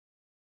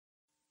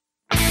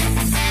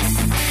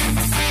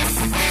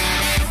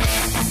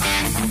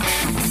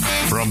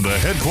From the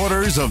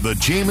headquarters of the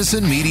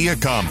Jameson Media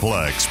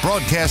Complex,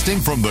 broadcasting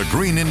from the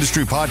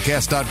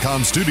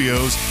GreenIndustryPodcast.com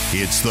studios,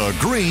 it's the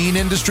Green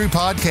Industry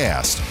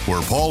Podcast,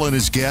 where Paul and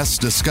his guests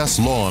discuss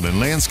lawn and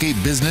landscape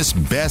business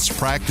best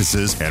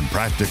practices and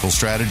practical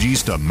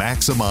strategies to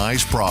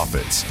maximize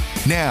profits.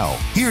 Now,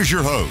 here's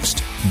your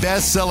host,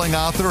 best-selling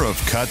author of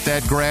Cut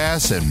That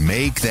Grass and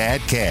Make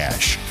That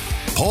Cash,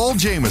 Paul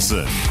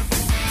Jameson.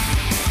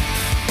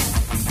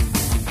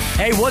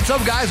 Hey, what's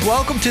up, guys?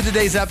 Welcome to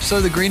today's episode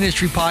of the Green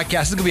Industry Podcast.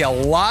 This is going to be a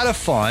lot of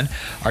fun.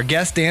 Our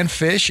guest, Dan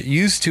Fish,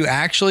 used to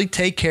actually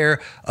take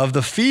care of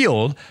the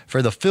field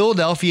for the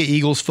Philadelphia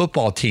Eagles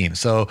football team.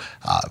 So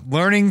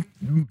learning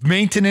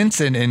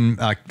maintenance and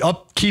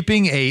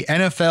upkeeping a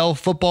NFL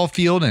football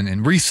field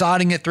and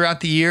resodding it throughout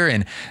the year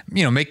and,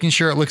 you know, making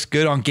sure it looks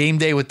good on game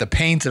day with the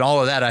paint and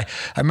all of that. I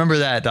remember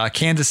that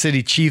Kansas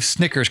City Chiefs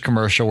Snickers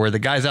commercial where the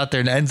guy's out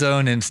there in the end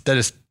zone, and instead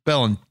of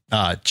spelling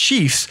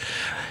Chiefs,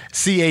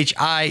 Chiefs,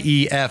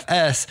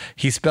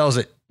 he spells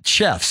it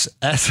Chefs,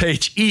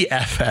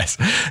 Shefs.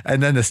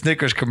 And then the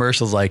Snickers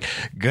commercial's like,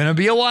 gonna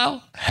be a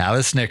while, have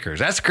a Snickers.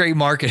 That's great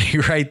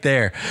marketing right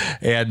there.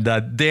 And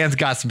Dan's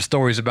got some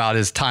stories about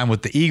his time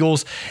with the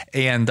Eagles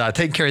and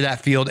taking care of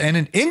that field and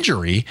an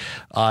injury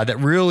that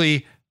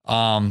really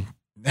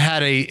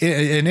had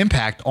an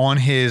impact on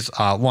his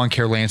lawn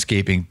care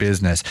landscaping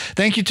business.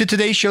 Thank you to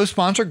today's show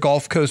sponsor,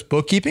 Gulf Coast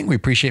Bookkeeping. We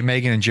appreciate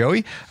Megan and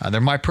Joey.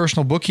 They're my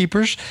personal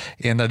bookkeepers,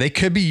 and they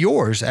could be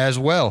yours as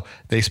well.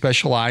 They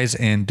specialize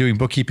in doing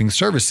bookkeeping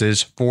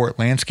services for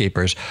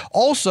landscapers.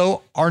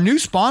 Also, our new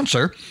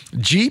sponsor,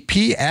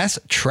 GPS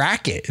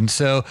Track It. And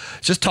so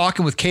just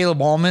talking with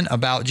Caleb Allman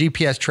about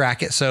GPS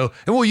Track It. So,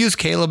 and we'll use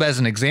Caleb as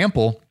an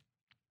example.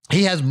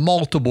 He has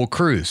multiple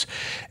crews,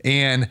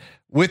 and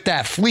with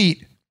that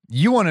fleet,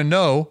 you want to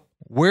know,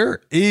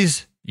 where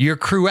is your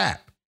crew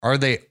at? Are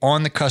they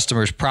on the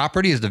customer's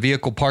property? Is the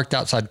vehicle parked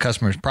outside the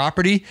customer's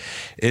property?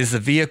 Is the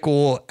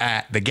vehicle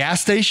at the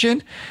gas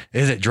station?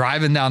 Is it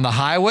driving down the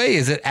highway?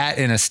 Is it at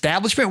an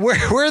establishment?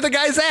 Where are the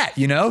guys at?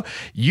 You know,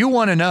 you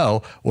want to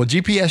know. Well,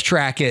 GPS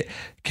Track It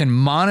can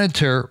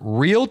monitor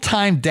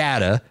real-time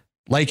data,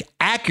 like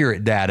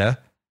accurate data,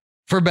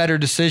 for better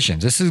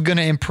decisions. This is going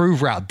to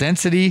improve route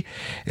density.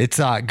 It's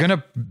going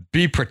to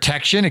be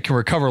protection. It can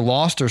recover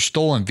lost or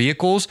stolen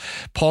vehicles.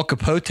 Paul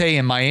Capote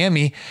in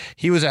Miami,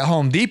 he was at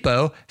Home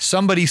Depot.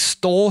 Somebody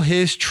stole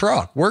his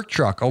work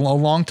truck a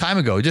long time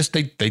ago. Just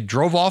they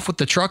drove off with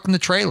the truck and the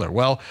trailer.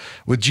 Well,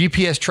 with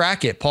GPS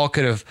Track It, Paul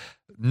could have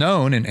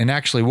known and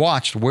actually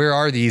watched where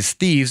are these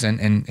thieves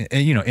and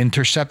you know,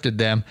 intercepted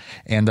them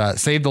and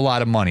saved a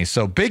lot of money.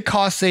 So big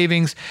cost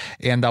savings,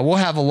 and we'll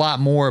have a lot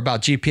more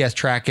about GPS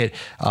Track It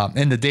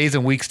in the days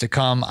and weeks to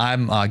come.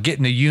 I'm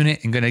getting a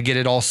unit and going to get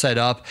it all set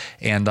up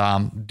and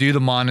do the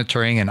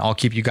monitoring, and I'll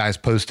keep you guys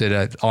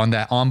posted on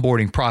that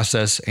onboarding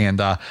process and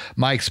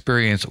my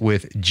experience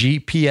with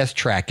GPS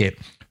Track It.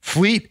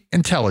 Fleet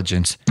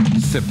intelligence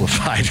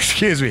simplified.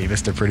 Excuse me,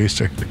 Mr.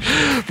 Producer,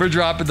 for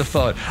dropping the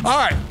phone. All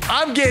right,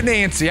 I'm getting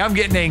antsy. I'm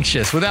getting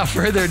anxious. Without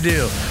further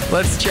ado,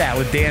 let's chat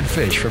with Dan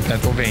Fish from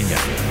Pennsylvania.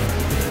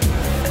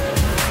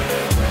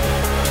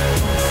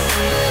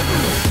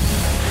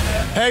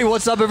 Hey,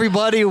 what's up,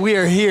 everybody? We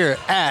are here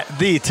at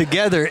the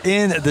Together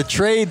in the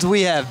Trades.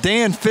 We have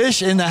Dan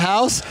Fish in the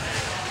house.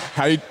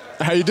 How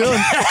you doing?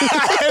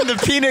 In the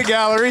peanut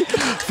gallery.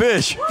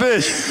 Fish.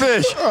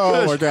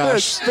 Oh my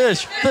gosh.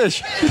 Fish.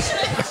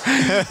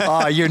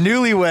 You're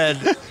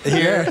newlywed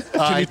here.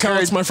 Can you tell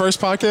it's my first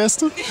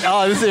podcast?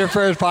 Oh, this is your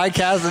first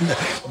podcast,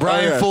 and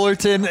Brian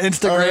Fullerton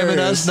Instagramming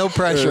us. No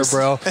pressure,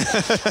 bro.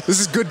 This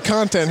is good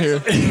content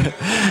here.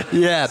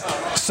 Yeah.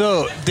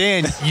 So,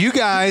 Dan, you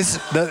guys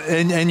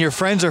and your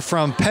friends are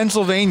from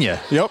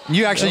Pennsylvania. Yep.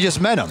 You actually just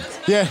met them.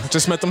 Yeah,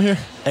 just met them here.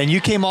 And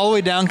you came all the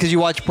way down because you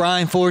watched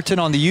Brian Fullerton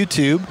on the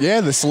YouTube. Yeah,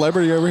 the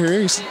celebrity over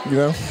here. He's, you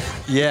know,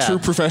 true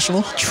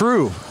professional.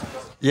 True.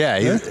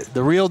 Yeah,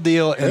 the real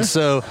deal. And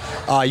so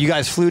you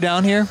guys flew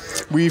down here?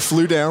 We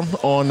flew down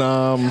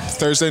on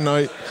Thursday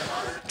night,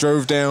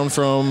 drove down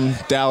from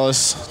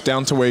Dallas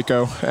down to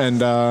Waco,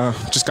 and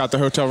just got the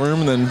hotel room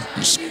and then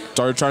just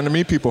started trying to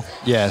meet people.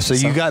 Yeah, so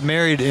you got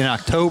married in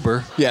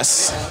October.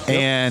 Yes.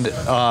 And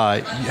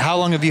how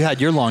long have you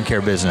had your lawn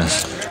care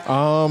business?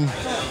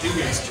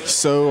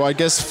 So I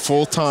guess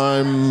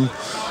full-time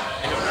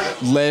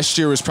last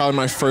year was probably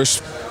my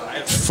first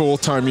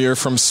full-time year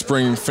from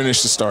spring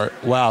finish to start.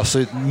 Wow.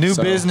 So new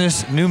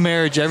business, new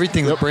marriage,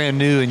 everything's brand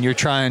new, and you're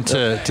trying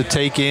to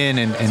take in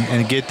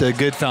and get the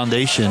good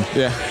foundation.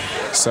 Yeah.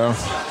 So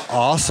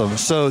awesome.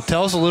 So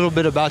tell us a little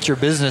bit about your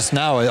business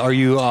now. Are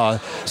you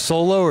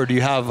solo, or do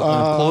you have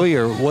an employee,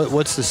 or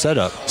what's the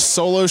setup?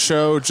 Solo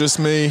show, just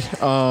me.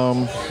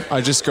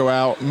 I just go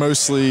out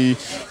mostly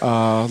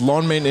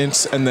lawn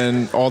maintenance and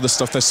then all the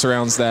stuff that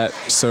surrounds that.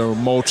 So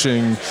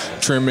mulching,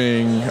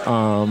 trimming,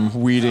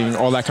 weeding,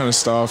 all that kind of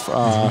stuff.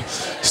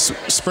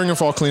 Spring and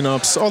fall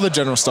cleanups, all the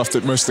general stuff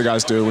that most of the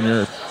guys do when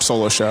you're a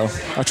solo show.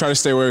 I try to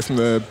stay away from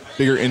the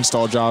bigger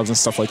install jobs and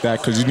stuff like that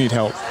because you need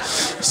help.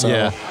 So,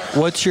 yeah.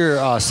 what's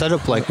your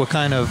setup like? What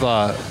kind of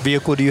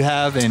vehicle do you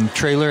have, and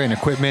trailer and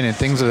equipment and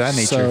things of that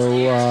nature?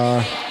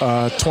 So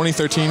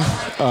 2013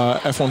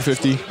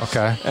 F-150.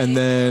 Okay. And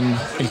then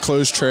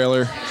enclosed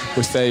trailer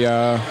with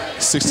a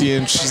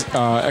 60-inch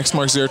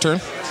Exmark zero turn.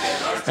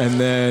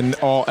 And then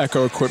all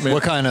Echo equipment.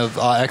 What kind of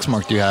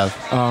Exmark do you have?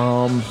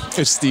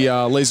 It's the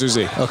Laser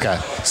Z. Okay.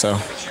 So,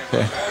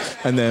 yeah.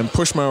 And then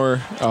push mower,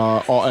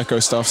 all Echo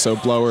stuff. So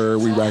blower,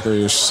 weed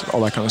whackers, all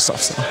that kind of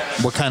stuff. So.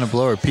 What kind of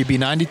blower?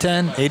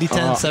 PB9010,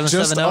 8010, 770?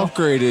 Just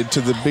upgraded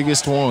to the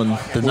biggest one,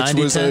 which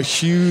was a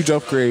huge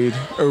upgrade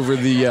over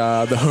the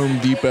Home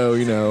Depot,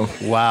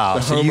 Wow.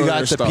 the So you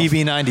got the stuff.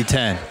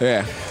 PB9010.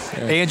 Yeah.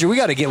 Andrew, we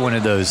got to get one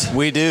of those.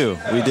 We do.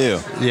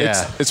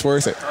 Yeah. It's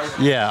worth it.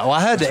 Yeah. Well,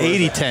 I had the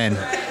 8010,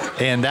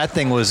 and that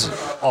thing was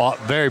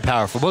very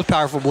powerful. Most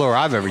powerful blower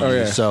I've ever used. Oh,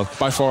 yeah. So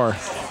by far.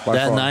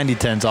 that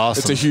 9010's awesome.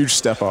 It's a huge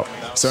step up.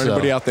 So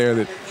anybody out there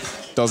that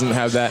doesn't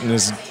have that and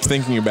is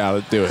thinking about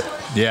it, do it.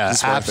 Yeah,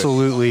 It's worth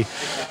absolutely.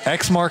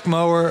 Exmark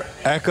mower,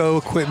 Echo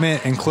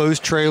equipment,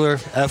 enclosed trailer,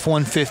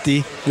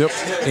 F-150. Yep.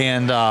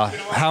 And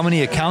how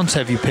many accounts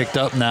have you picked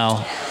up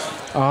now?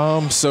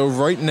 So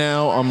right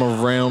now I'm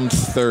around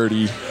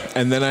 30,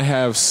 and then I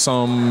have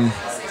some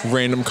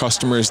random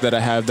customers that I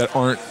have that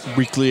aren't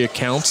weekly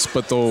accounts,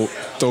 but they'll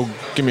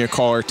give me a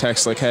call or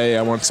text like, hey,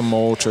 I want some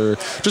mulch, or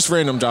just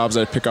random jobs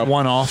that I pick up.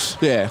 One-offs?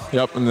 Yeah,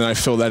 yep. And then I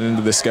fill that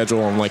into the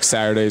schedule on like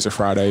Saturdays or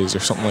Fridays or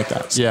something like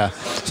that. So. Yeah.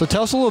 So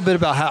tell us a little bit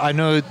about how, I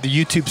know the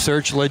YouTube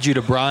search led you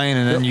to Brian,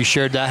 and then you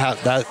shared that, how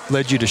that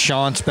led you to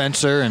Sean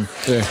Spencer, and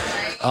Yeah.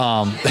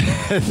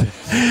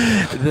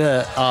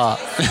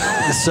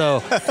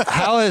 so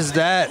how is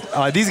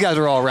that? These guys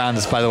are all around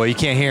us, by the way. You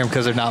can't hear them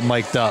because they're not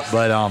mic'd up,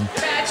 but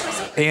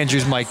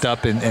Andrew's mic'd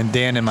up, and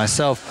Dan and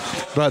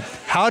myself. But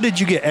how did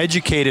you get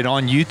educated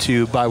on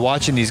YouTube by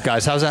watching these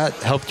guys? How's that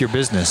helped your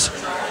business?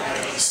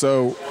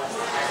 So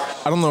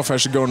I don't know if I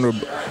should go into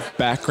a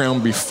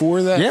background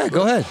before that. Yeah,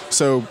 go ahead.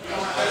 So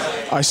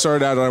I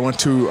started out, I went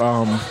to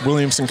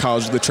Williamson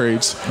College of the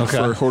Trades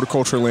for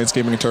horticulture,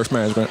 landscaping, and turf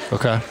management.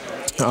 Okay.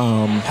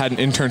 Had an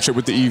internship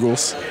with the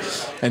Eagles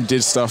and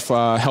did stuff,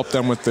 helped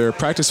them with their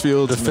practice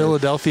fields. The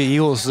Philadelphia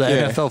Eagles, the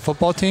Yeah. NFL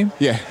football team?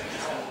 Yeah.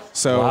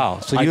 So Wow.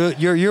 So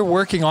you're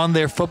working on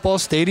their football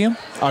stadium?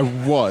 I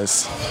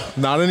was.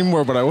 Not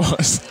anymore, but I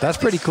was. That's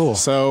pretty cool.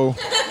 So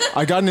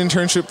I got an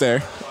internship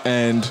there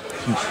and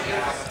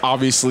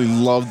obviously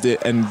loved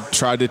it and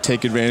tried to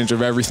take advantage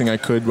of everything I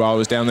could while I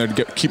was down there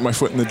to keep my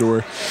foot in the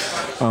door.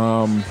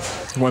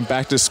 Went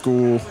back to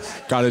school,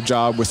 got a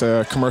job with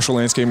a commercial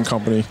landscaping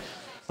company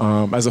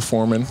as a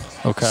foreman.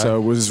 Okay.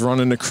 So was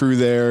running a crew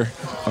there.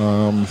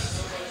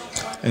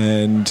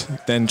 And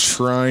then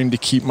trying to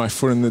keep my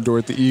foot in the door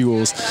at the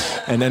Eagles,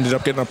 and ended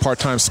up getting a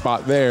part-time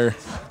spot there,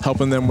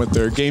 helping them with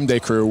their game day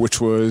crew, which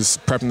was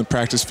prepping the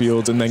practice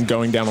fields and then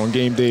going down on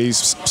game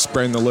days,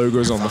 spraying the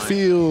logos on the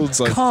fields.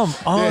 Like, Come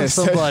on,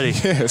 somebody.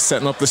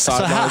 setting up the So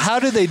sidelines. how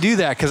do they do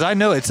that? Because I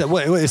know it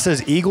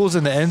says Eagles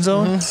in the end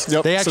zone. Mm-hmm.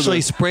 Yep. They So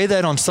actually spray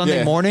that on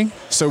Sunday morning.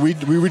 So we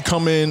would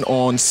come in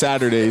on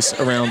Saturdays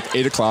around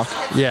 8 o'clock.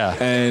 Yeah.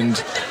 And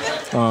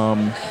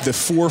the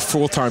 4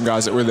 full-time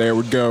guys that were there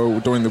would go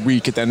during the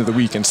week, at the end of the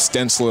week, and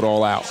stencil it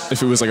all out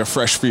if it was like a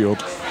fresh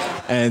field.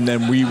 And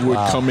then we would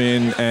come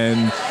in,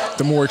 and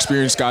the more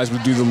experienced guys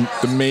would do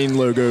the main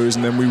logos,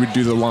 and then we would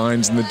do the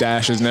lines and the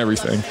dashes and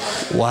everything.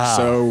 Wow.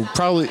 So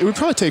it would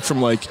probably take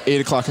from like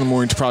 8 o'clock in the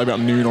morning to probably about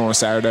noon on a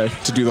Saturday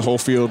to do the whole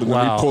field. And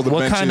then we'd pull the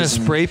What benches. kind of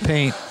spray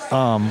paint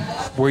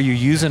were you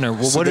using,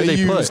 or So what did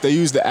they put? They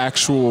use the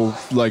actual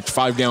like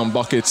 5-gallon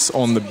buckets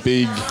on the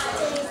big.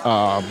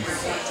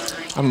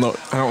 I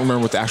don't remember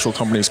what the actual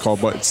company is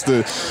called, but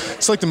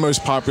it's like the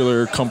most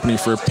popular company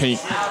for paint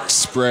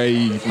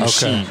spray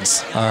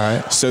machines. All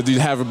right. So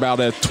you'd have about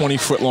a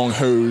 20-foot long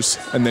hose,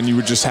 and then you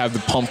would just have the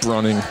pump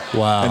running.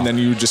 Wow. And then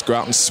you would just go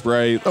out and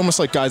spray, almost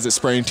like guys that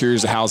spray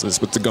interiors of houses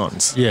with the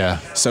guns. Yeah.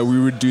 So we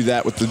would do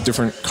that with the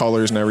different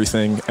colors and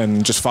everything,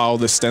 and just follow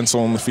the stencil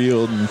on the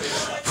field, and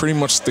pretty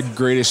much the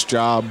greatest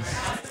job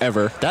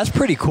ever. That's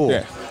pretty cool.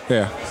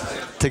 Yeah.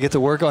 To get to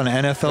work on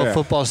an NFL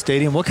football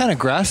stadium. What kind of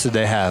grass did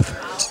they have?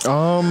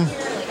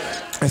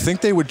 I think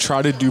they would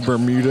try to do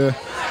Bermuda,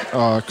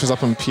 because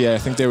up in PA, I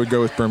think they would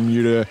go with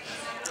Bermuda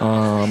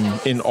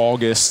in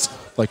August,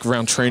 like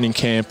around training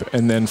camp,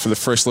 and then for the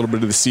first little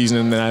bit of the season,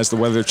 and then as the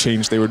weather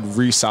changed, they would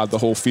resod the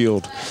whole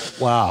field.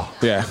 Wow.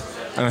 Yeah.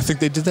 And I think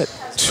they did that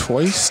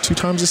 2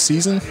 times a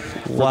season.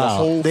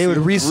 Wow. They would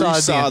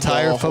resod the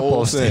entire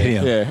football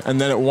stadium. Yeah. And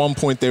then at one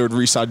point, they would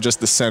resod just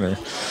the center.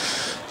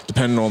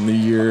 Depending on the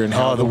year and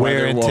how the wear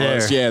weather and was.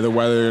 tear. Yeah, the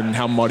weather and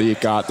how muddy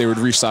it got. They would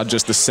resod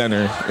just the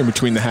center in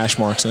between the hash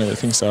marks and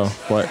everything. So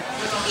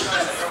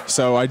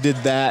I did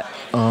that.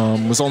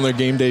 Was on their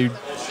game day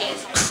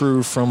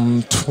crew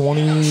from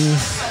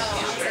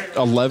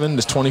 2011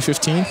 to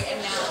 2015.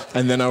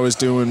 And then I was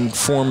doing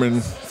foreman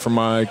for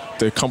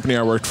the company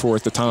I worked for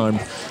at the time.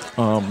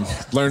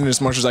 Learning as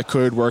much as I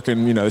could,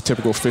 working, the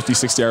typical 50,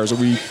 60 hours a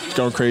week,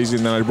 going crazy.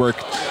 And then I'd work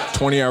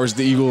 20 hours at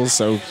the Eagles,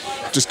 so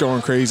just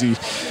going crazy.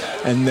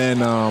 And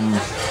then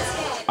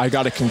I I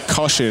got a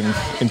concussion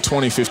in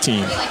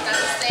 2015,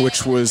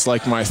 which was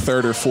like my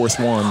third or fourth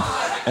one.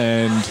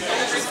 And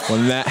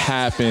when that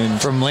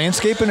happened... From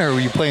landscaping, or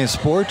were you playing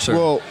sports? Or?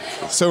 Well,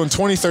 so in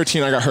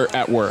 2013, I got hurt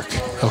at work.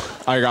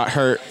 I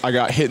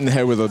got hit in the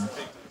head with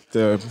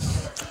the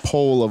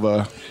pole of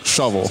a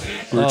shovel.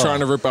 We were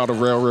trying to rip out a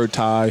railroad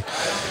tie.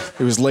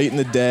 It was late in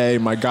the day.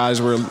 My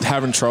guys were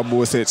having trouble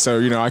with it. So,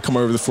 I come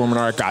over to the foreman.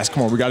 All right, guys,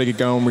 come on. We got to get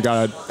going. We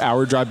got an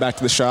hour drive back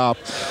to the shop.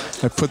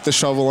 I put the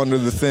shovel under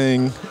the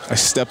thing. I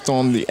stepped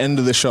on the end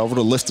of the shovel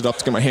to lift it up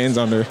to get my hands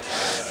under.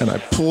 And I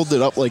pulled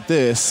it up like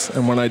this.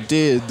 And when I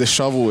did, the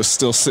shovel was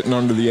still sitting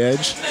under the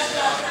edge.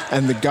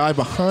 And the guy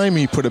behind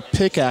me put a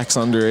pickaxe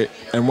under it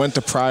and went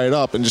to pry it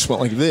up and just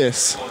went like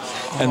this.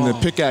 And the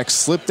pickaxe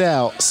slipped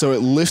out, so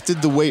it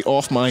lifted the weight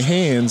off my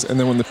hands. And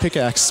then when the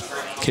pickaxe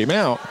came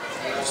out,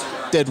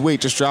 dead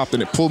weight just dropped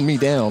and it pulled me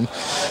down.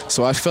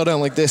 So I fell down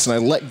like this and I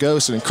let go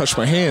so it didn't catch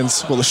my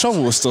hands. Well, the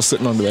shovel was still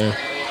sitting under there.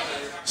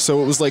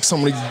 So it was like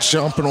somebody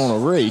jumping on a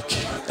rake,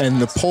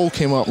 and the pole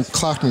came up and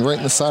clocked me right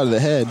in the side of the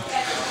head.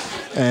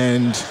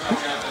 And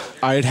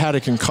I had a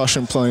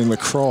concussion playing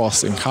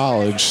lacrosse in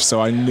college,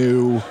 so I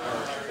knew,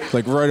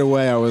 like, right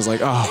away I was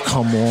like, oh,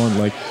 come on,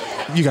 like,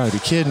 you gotta be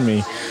kidding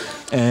me.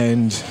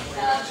 And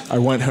I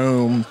went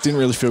home, didn't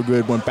really feel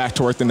good, went back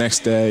to work the next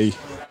day,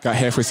 got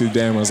halfway through the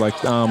day and was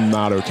like, I'm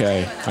not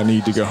okay. I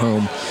need to go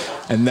home.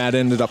 And that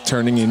ended up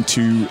turning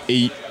into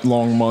 8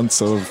 long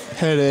months of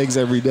headaches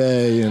every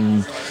day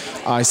and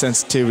eye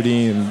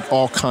sensitivity and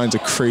all kinds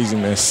of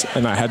craziness.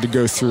 And I had to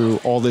go through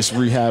all this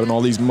rehab and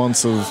all these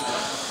months of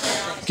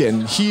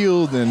getting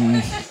healed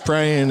and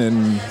praying,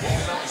 and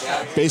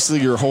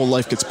basically your whole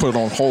life gets put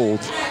on hold.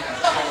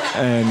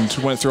 And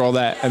went through all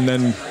that. And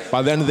then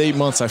by the end of the 8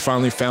 months, I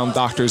finally found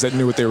doctors that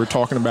knew what they were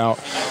talking about.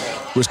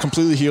 Was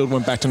completely healed,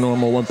 went back to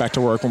normal, went back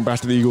to work, went back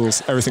to the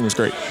Eagles. Everything was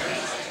great.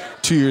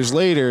 2 years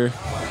later,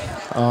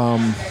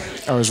 I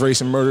was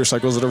racing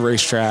motorcycles at a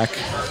racetrack.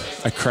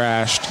 I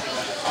crashed.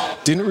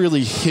 Didn't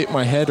really hit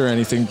my head or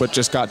anything, but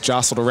just got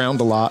jostled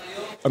around a lot,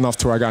 enough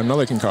to where I got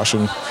another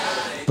concussion.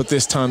 But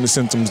this time the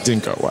symptoms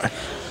didn't go away.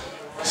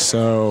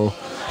 So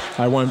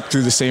I went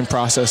through the same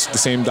process with the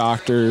same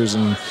doctors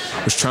and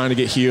was trying to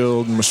get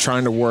healed and was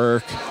trying to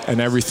work,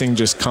 and everything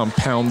just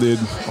compounded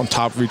on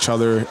top of each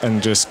other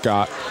and just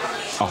got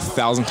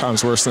 1,000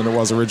 times worse than it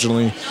was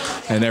originally,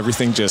 and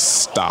everything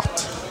just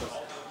stopped.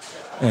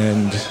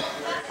 And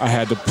I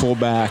had to pull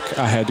back.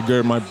 I had to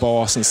go to my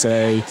boss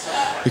and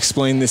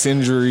explain this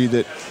injury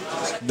that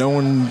no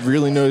one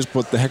really knows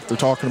what the heck they're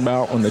talking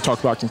about when they talk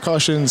about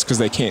concussions, because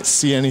they can't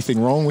see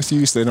anything wrong with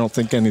you, so they don't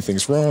think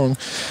anything's wrong.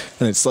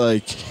 And it's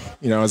like,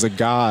 as a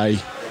guy,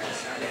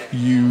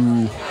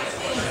 you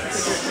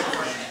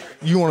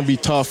want to be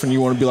tough and you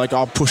want to be like,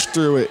 I'll push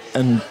through it.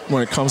 And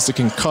when it comes to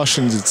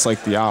concussions, it's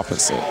like the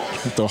opposite.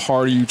 The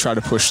harder you try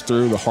to push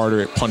through, the harder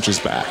it punches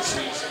back.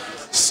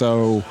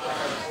 So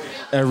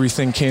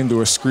everything came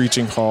to a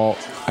screeching halt.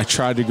 I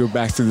tried to go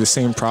back through the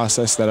same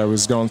process that I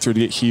was going through to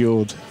get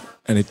healed,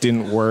 and it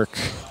didn't work.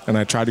 And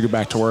I tried to go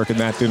back to work, and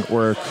that didn't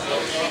work.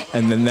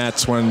 And then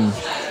that's when,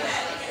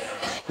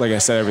 like I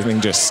said,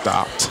 everything just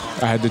stopped.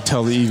 I had to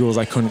tell the Eagles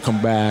I couldn't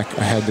come back.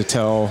 I had to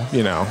tell,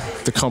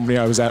 the company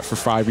I was at for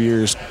 5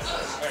 years,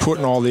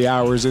 putting all the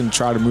hours in to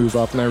try to move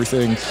up and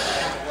everything.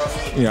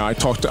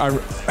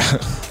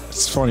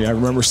 It's funny, I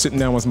remember sitting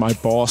down with my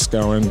boss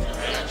going,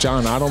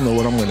 John, I don't know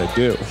what I'm going to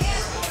do.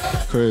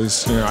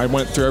 Because, I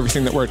went through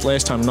everything that worked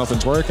last time,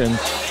 nothing's working.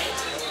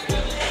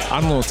 I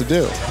don't know what to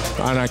do.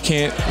 And I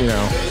can't,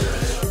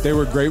 they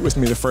were great with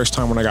me the first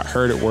time when I got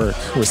hurt at work,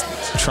 was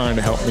trying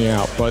to help me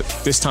out. But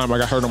this time I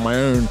got hurt on my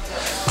own,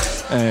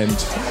 and,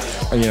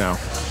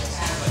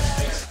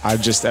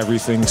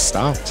 everything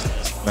stopped.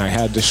 And I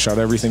had to shut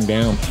everything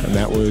down, and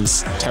that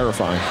was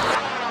terrifying.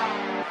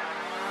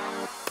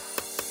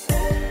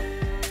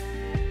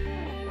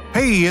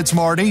 Hey, it's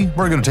Marty.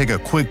 We're going to take a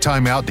quick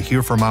time out to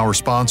hear from our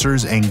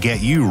sponsors and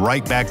get you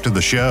right back to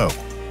the show.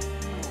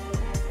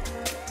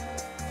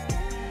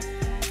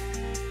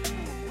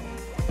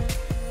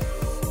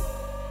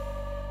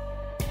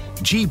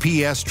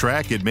 GPS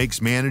Track, it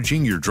makes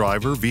managing your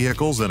driver,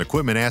 vehicles, and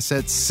equipment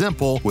assets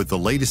simple with the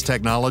latest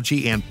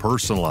technology and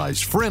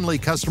personalized, friendly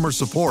customer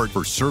support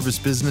for service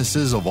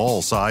businesses of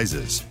all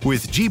sizes.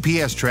 With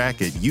GPS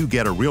Track, you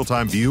get a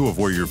real-time view of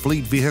where your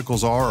fleet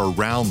vehicles are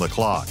around the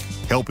clock,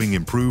 helping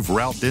improve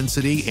route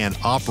density and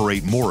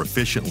operate more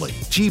efficiently.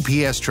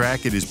 GPS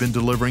Track, it has been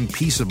delivering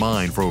peace of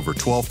mind for over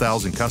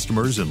 12,000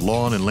 customers in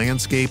lawn and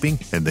landscaping,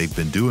 and they've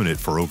been doing it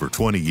for over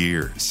 20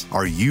 years.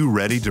 Are you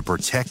ready to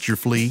protect your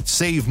fleet,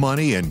 save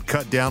money, and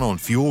cut down on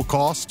fuel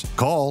costs?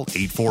 Call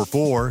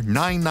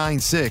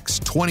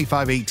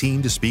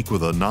 844-996-2518 to speak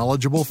with a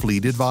knowledgeable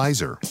fleet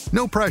advisor.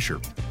 No pressure,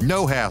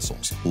 no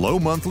hassles, low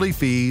monthly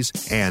fees,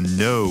 and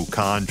no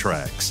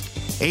contracts.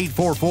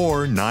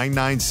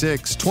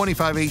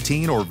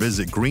 844-996-2518 or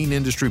visit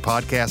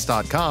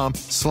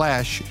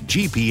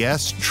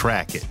greenindustrypodcast.com/GPS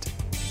Track It.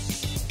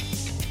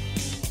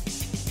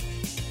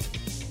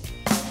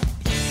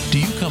 Do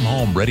you come come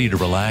home ready to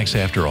relax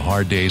after a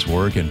hard day's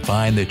work and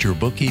find that your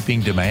bookkeeping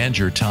demands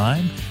your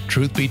time?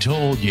 Truth be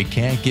told, you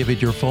can't give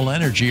it your full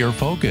energy or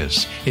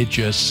focus. It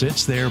just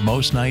sits there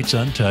most nights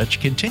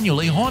untouched,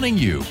 continually haunting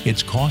you.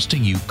 It's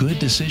costing you good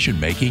decision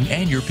making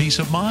and your peace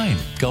of mind.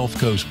 Gulf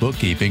Coast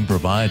Bookkeeping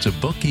provides a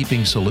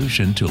bookkeeping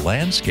solution to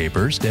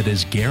landscapers that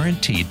is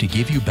guaranteed to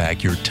give you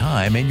back your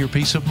time and your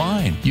peace of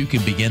mind. You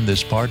can begin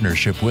this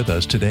partnership with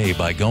us today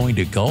by going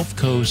to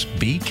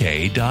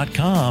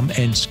GulfCoastBK.com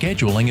and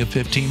scheduling a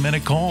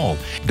 15-minute call.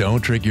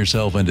 Don't trick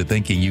yourself into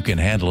thinking you can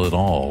handle it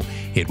all.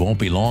 It won't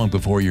be long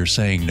before you're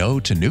saying no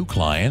to new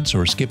clients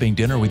or skipping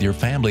dinner with your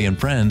family and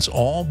friends,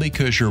 all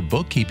because your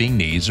bookkeeping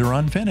needs are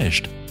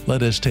unfinished.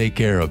 Let us take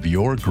care of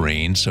your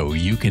green so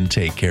you can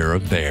take care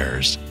of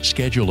theirs.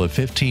 Schedule a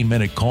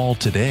 15-minute call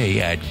today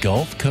at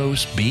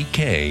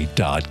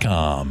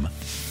GulfCoastBK.com.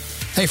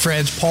 Hey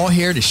friends, Paul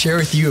here to share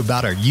with you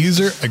about our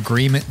user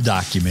agreement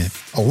document.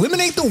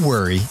 Eliminate the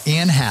worry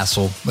and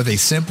hassle with a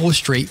simple,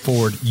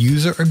 straightforward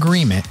user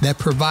agreement that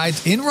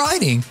provides in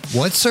writing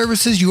what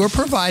services you are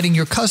providing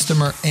your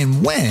customer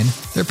and when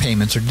their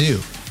payments are due.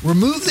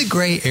 Remove the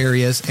gray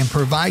areas and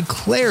provide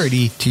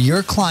clarity to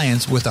your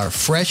clients with our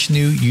fresh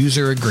new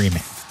user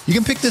agreement. You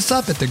can pick this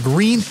up at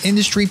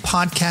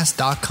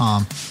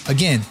thegreenindustrypodcast.com.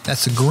 Again,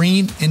 that's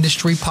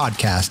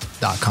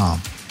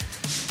thegreenindustrypodcast.com.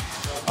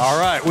 All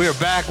right, we are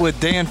back with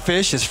Dan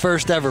Fish, his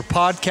first ever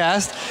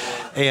podcast,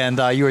 and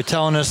you were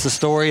telling us the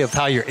story of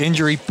how your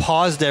injury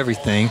paused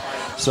everything.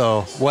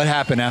 So what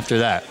happened after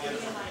that?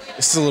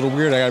 This is a little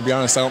weird, I gotta be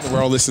honest. I don't know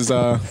where all this is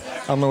I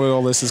don't know where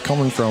all this is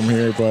coming from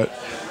here, but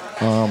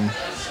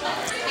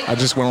I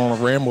just went on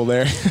a ramble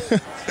there.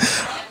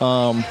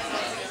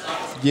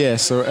 Yeah,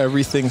 so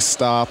everything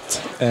stopped,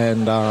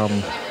 and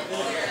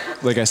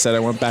like I said, I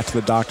went back to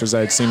the doctors I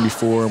had seen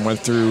before and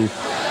went through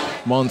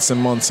months and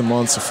months and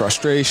months of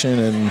frustration,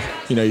 and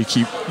you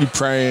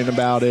praying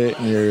about it,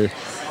 and your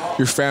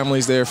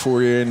family's there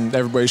for you, and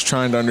everybody's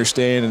trying to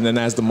understand. And then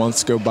as the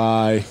months go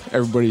by,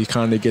 everybody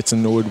kind of gets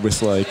annoyed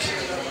with like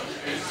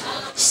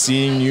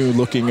seeing you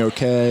looking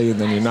okay, and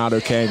then you're not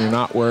okay, and you're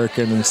not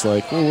working, and it's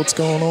like, well, what's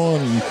going on?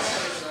 And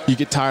you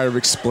get tired of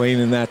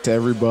explaining that to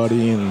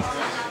everybody, and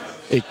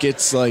it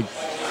gets like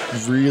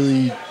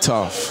really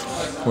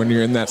tough when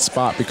you're in that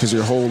spot because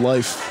your whole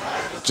life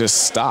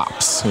just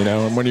stops,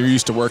 and when you're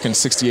used to working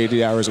 60,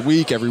 80 hours a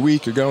week, every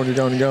week you're going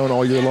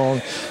all year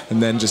long, and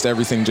then just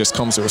everything just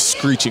comes to a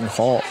screeching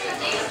halt.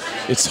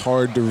 It's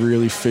hard to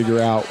really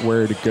figure out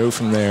where to go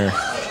from there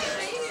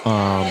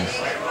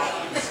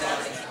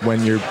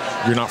when you're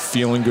not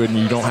feeling good and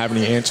you don't have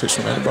any answers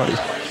from anybody.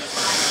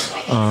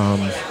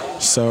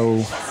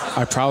 So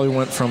I probably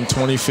went from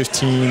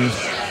 2015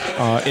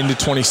 into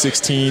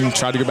 2016,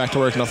 tried to go back to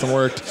work, nothing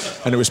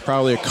worked, and it was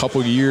probably a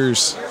couple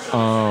years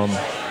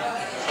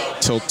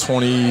till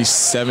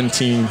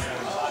 2017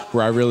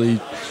 where I really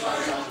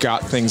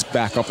got things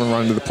back up and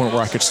running to the point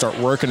where I could start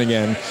working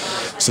again.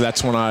 So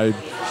that's when I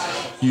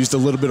used a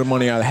little bit of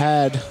money I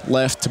had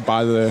left to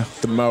buy the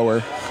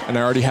mower, and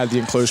I already had the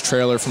enclosed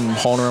trailer from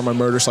hauling around my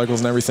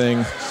motorcycles and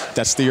everything.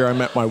 That's the year I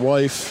met my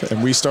wife,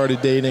 and we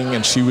started dating,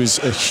 and she was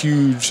a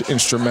huge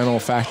instrumental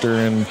factor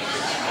in,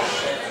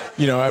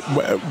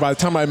 by the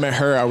time I met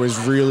her, I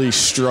was really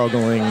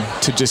struggling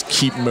to just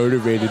keep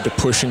motivated to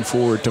pushing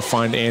forward to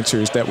find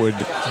answers that would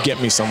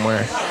get me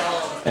somewhere.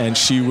 And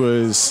she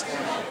was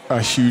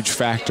a huge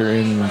factor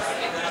in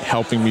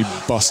helping me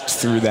bust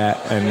through that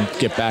and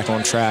get back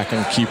on track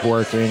and keep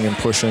working and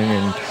pushing.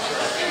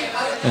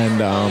 And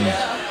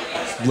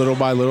little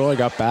by little, I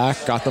got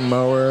back, got the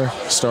mower,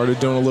 started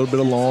doing a little bit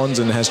of lawns,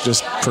 and has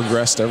just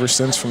progressed ever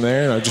since from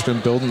there. And I've just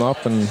been building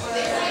up and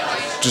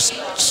just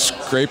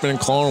scraping and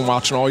clawing and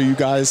watching all you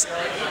guys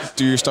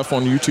do your stuff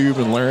on YouTube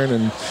and learn.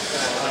 And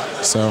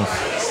so,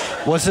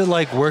 what's it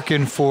like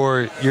working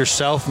for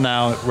yourself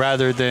now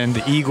rather than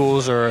the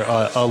Eagles or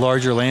a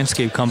larger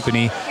landscape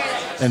company,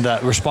 and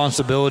that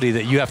responsibility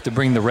that you have to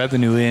bring the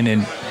revenue in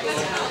and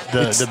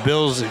the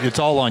bills, it's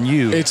all on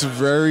you? It's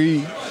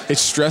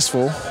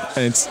stressful,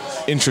 and it's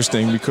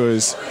interesting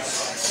because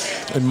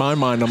in my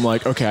mind, I'm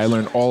like, okay, I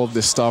learned all of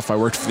this stuff. I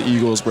worked for the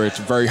Eagles where it's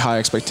very high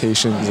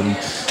expectations, and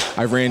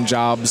I ran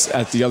jobs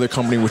at the other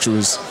company, which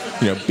was,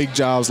 big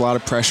jobs, a lot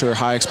of pressure,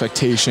 high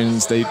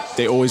expectations. They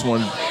always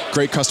wanted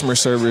great customer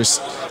service,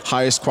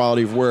 highest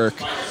quality of work,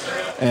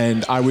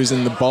 and I was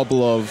in the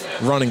bubble of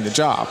running the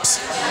jobs.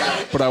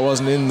 But I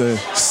wasn't in the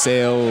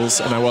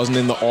sales, and I wasn't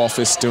in the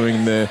office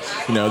doing the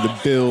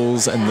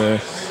bills and the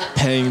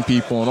paying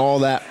people and all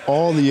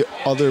the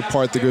other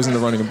part that goes into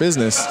running a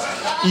business.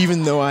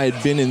 Even though I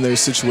had been in those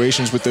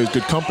situations with those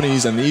good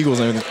companies and the Eagles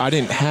and everything, I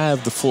didn't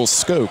have the full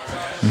scope.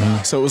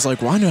 Mm-hmm. So it was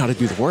like, well, I know how to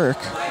do the work.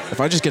 If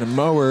I just get a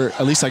mower,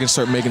 at least I can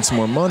start making some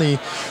more money.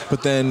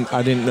 But then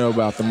I didn't know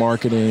about the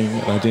marketing,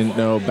 and I didn't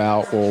know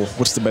about, well,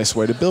 what's the best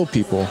way to build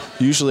people?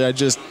 Usually I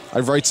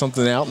write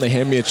something out and they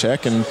hand me a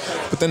check,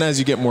 but then as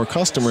you get more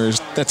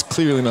customers, that's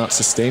clearly not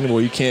sustainable.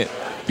 You can't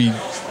be,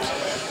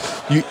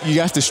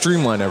 you have to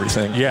streamline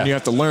everything. Yeah. And you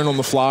have to learn on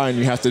the fly, and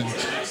you have to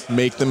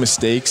make the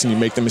mistakes, and you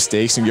make the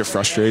mistakes and you get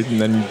frustrated, and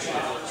then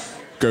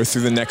go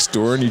through the next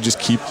door and you just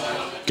keep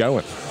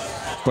going.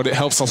 But it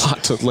helps a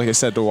lot to, like I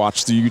said, to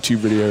watch the YouTube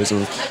videos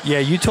of. Yeah,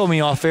 you told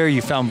me off air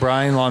you found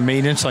Brian Lawn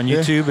Maintenance on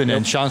YouTube and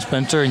then Sean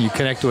Spencer, and you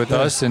connected with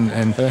us and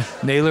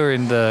Naylor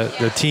and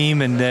the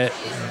team, and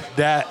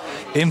that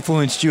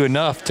influenced you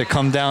enough to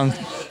come down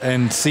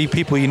and see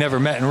people you never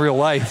met in real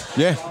life.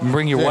 Yeah, and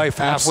bring your wife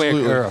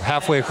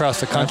halfway across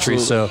the country.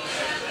 Absolutely. So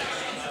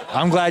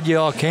I'm glad you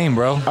all came,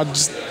 bro.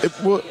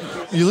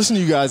 You listen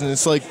to you guys, and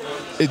it's like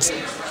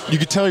you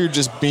could tell you're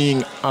just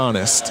being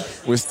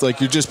honest with,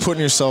 like, you're just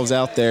putting yourselves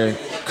out there,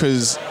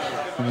 because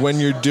when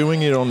you're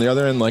doing it on the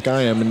other end like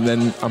I am, and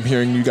then I'm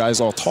hearing you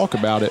guys all talk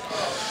about it,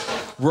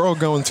 we're all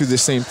going through the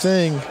same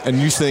thing, and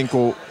you think,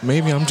 well,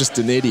 maybe I'm just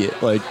an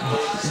idiot. Like,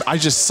 I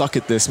just suck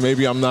at this.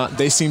 Maybe I'm not.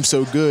 They seem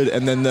so good,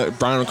 and then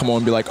Brian will come on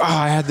and be like, oh,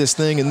 I had this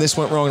thing, and this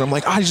went wrong. And I'm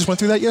like, I just went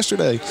through that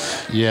yesterday.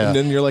 Yeah. And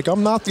then you're like,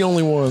 I'm not the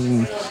only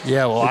one.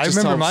 Yeah, well, I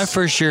remember my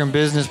first year in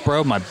business,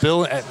 bro. My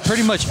bill,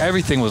 pretty much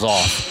everything was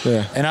off.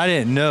 Yeah. And I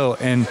didn't know.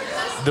 And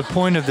the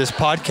point of this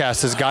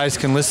podcast is guys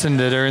can listen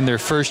that are in their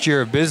first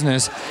year of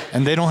business,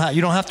 and you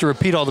don't have to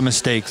repeat all the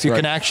mistakes. You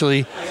can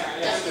actually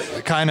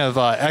kind of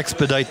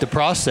expedite the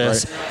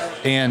process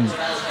and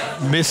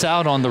miss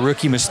out on the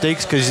rookie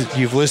mistakes because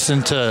you've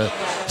listened to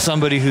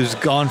somebody who's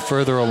gone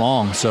further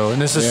along. So,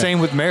 and it's the same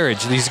with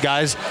marriage. These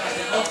guys,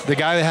 the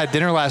guy that had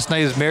dinner last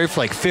night is married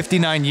for like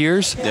 59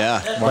 years.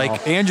 Yeah. Wow.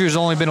 Like Andrew's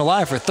only been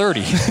alive for 30.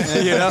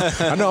 You know?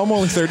 I know, I'm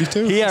only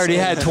 32. He already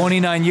had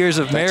 29 years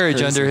of marriage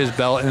crazy. under his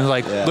belt, and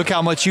like, look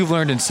how much you've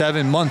learned in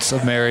 7 months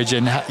of marriage,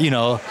 and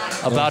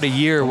about a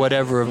year or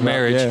whatever of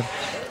marriage. Yeah.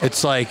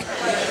 It's like,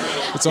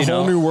 it's a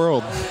whole new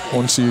world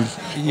once you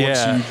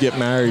get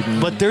married.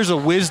 But there's a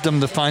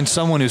wisdom to find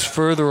someone who's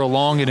further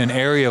along in an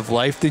area of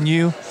life than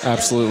you.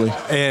 Absolutely.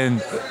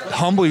 And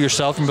humble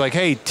yourself and be like,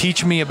 hey,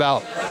 teach me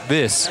about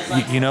this,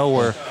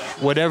 or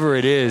whatever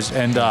it is.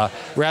 And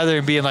rather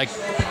than being like,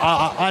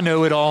 I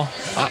know it all,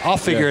 I'll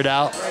figure it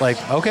out. Like,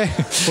 okay.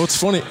 Well, it's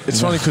funny.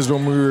 It's funny because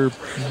when we were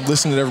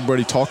listening to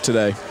everybody talk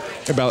today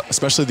about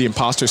especially the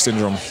imposter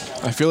syndrome,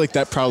 I feel like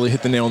that probably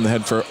hit the nail on the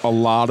head for a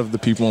lot of the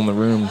people in the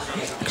room,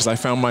 because I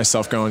found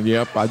myself going,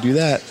 yep, I do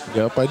that.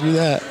 Yep, I do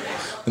that.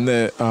 And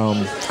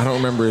I don't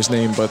remember his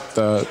name, but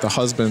the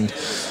husband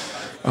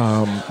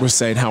was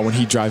saying how when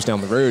he drives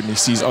down the road and he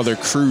sees other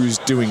crews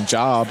doing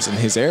jobs in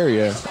his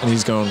area, and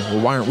he's going,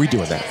 well, why aren't we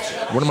doing that?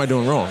 What am I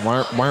doing wrong?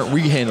 Why aren't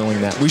we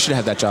handling that? We should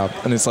have that job.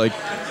 And it's like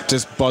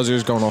just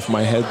buzzers going off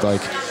my head,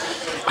 like,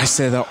 I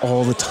say that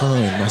all the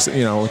time. I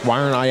say,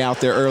 why aren't I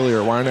out there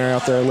earlier? Why aren't I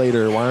out there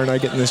later? Why aren't I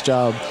getting this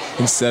job?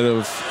 Instead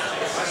of,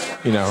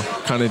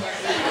 kind of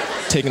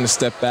taking a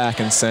step back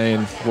and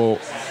saying, well,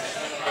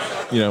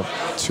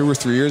 2 or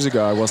 3 years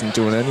ago, I wasn't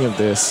doing any of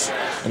this,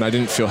 and I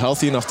didn't feel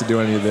healthy enough to do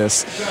any of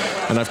this,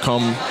 and I've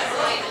come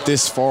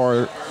this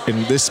far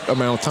in this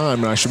amount of time,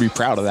 and I should be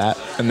proud of that,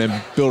 and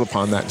then build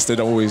upon that instead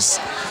of always,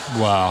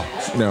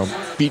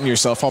 beating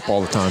yourself up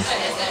all the time.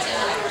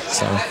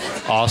 So.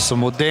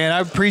 Awesome. Well, Dan, I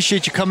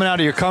appreciate you coming out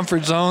of your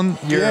comfort zone.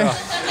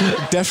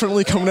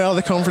 Definitely coming out of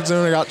the comfort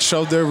zone. I got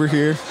shoved over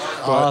here.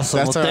 Awesome.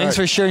 Well, thanks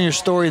for sharing your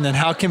story. And then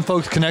how can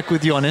folks connect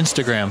with you on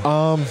Instagram?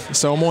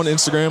 So I'm on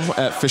Instagram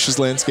at Fishes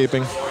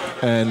Landscaping,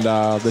 and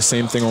the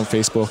same thing on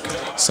Facebook.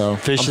 So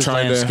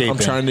I'm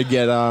trying to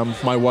get,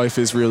 my wife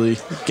is really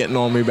getting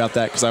on me about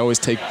that, because I always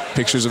take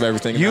pictures of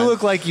everything. You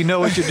look like you know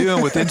what you're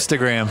doing with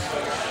Instagram.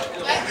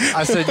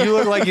 I said, you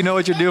look like you know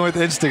what you're doing with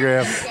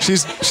Instagram.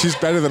 She's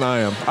better than I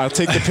am. I'll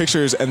take the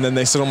pictures, and then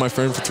they sit on my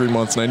phone for 3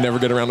 months, and I never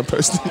get around to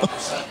posting them.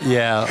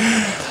 Yeah.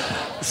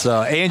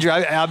 So, Andrew,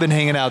 I've been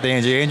hanging out with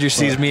Andrew. Andrew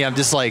sees me. I'm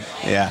just like,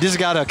 just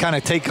got to kind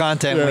of take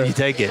content when you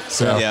take it.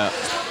 So,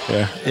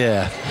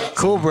 yeah.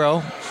 Cool,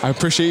 bro. I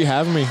appreciate you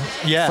having me.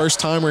 Yeah. First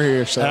time we're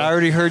here. So. And I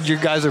already heard you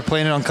guys are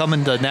planning on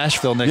coming to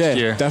Nashville next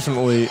year. Yeah,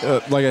 definitely.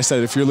 Like I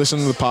said, if you're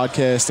listening to the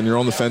podcast and you're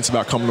on the fence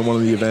about coming to one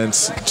of the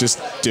events, just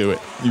do it.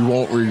 You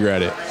won't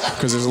regret it.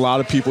 Because there's a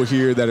lot of people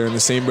here that are in the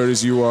same boat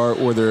as you are,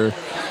 or they're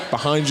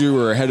behind you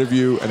or ahead of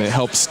you, and it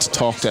helps to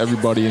talk to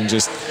everybody and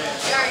just,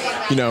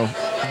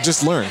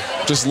 just learn.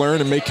 Just learn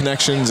and make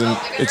connections, and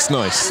it's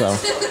nice. So,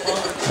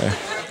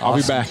 I'll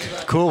be back.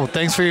 Cool.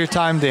 Thanks for your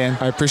time, Dan.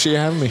 I appreciate you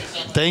having me.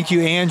 Thank you,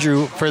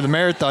 Andrew, for the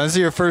marathon. This is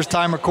your first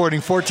time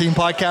recording 14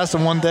 podcasts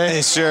in one day?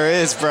 It sure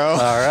is, bro. All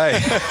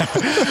right.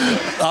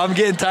 I'm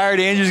getting tired.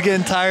 Andrew's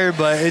getting tired,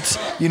 but it's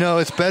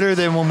better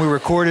than when we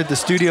recorded the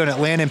studio in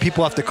Atlanta and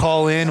people have to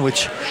call in,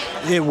 which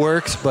it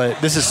works, but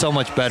this is so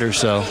much better.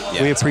 So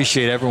we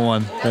appreciate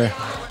everyone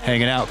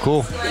hanging out.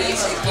 Cool.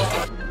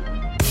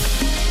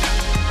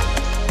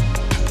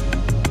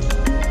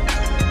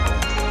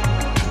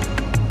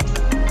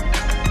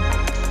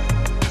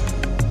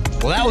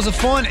 Well, that was a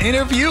fun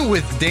interview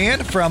with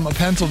Dan from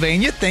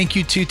Pennsylvania. Thank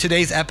you to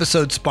today's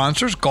episode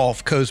sponsors,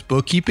 Gulf Coast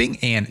Bookkeeping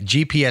and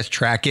GPS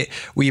Track It.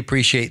 We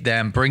appreciate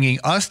them bringing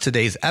us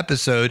today's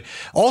episode.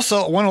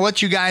 Also, I want to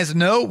let you guys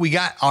know we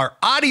got our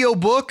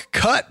audiobook,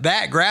 Cut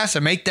That Grass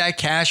and Make That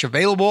Cash,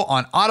 available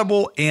on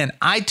Audible and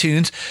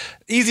iTunes.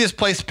 easiest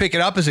place to pick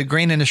it up is at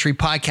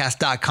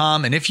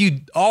greenindustrypodcast.com. And if you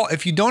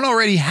don't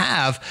already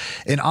have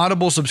an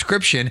Audible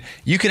subscription,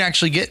 you can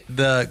actually get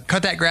the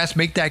Cut That Grass,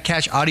 Make That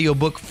Cash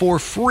audiobook for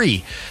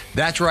free.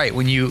 That's right.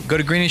 When you go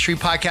to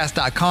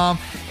greenindustrypodcast.com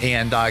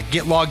and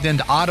get logged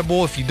into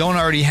Audible, if you don't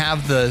already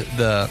have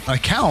the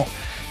account,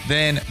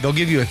 then they'll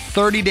give you a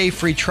 30-day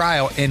free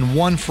trial and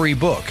one free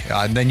book.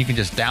 And then you can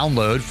just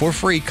download for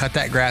free Cut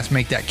That Grass,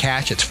 Make That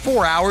Cash. It's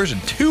 4 hours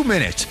and 2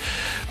 minutes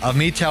of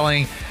me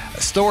telling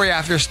story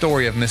after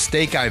story of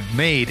mistake I've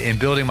made in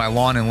building my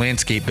lawn and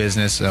landscape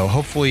business. So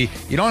hopefully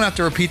you don't have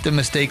to repeat the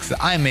mistakes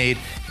that I made,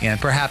 and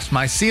perhaps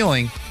my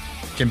ceiling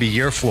can be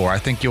your floor. I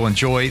think you'll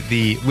enjoy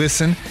the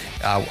listen.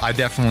 I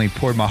definitely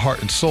poured my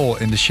heart and soul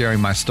into sharing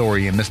my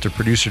story, and Mr.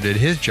 Producer did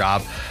his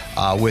job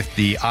with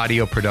the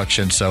audio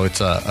production. So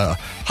it's a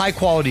high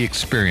quality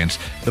experience.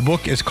 The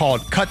book is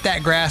called Cut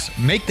That Grass,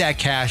 Make That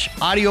Cash,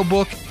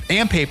 audiobook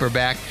and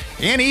paperback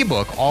and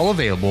ebook, all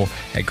available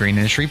at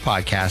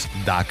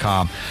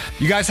greenindustrypodcast.com.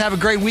 You guys have a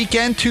great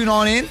weekend. Tune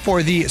on in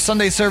for the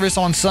Sunday service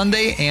on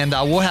Sunday, and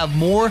we'll have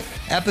more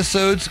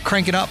episodes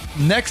cranking up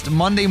next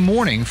Monday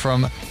morning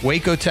from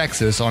Waco,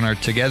 Texas on our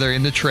Together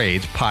in the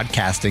Trades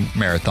podcasting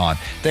marathon.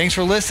 Thanks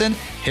for listening.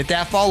 Hit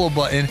that follow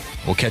button.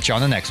 We'll catch you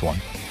on the next one.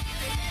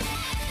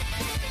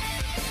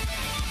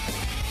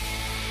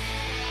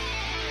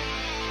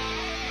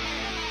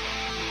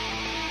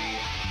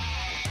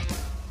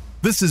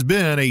 This has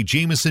been a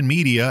Jameson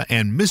Media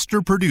and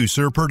Mr.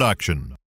 Producer production.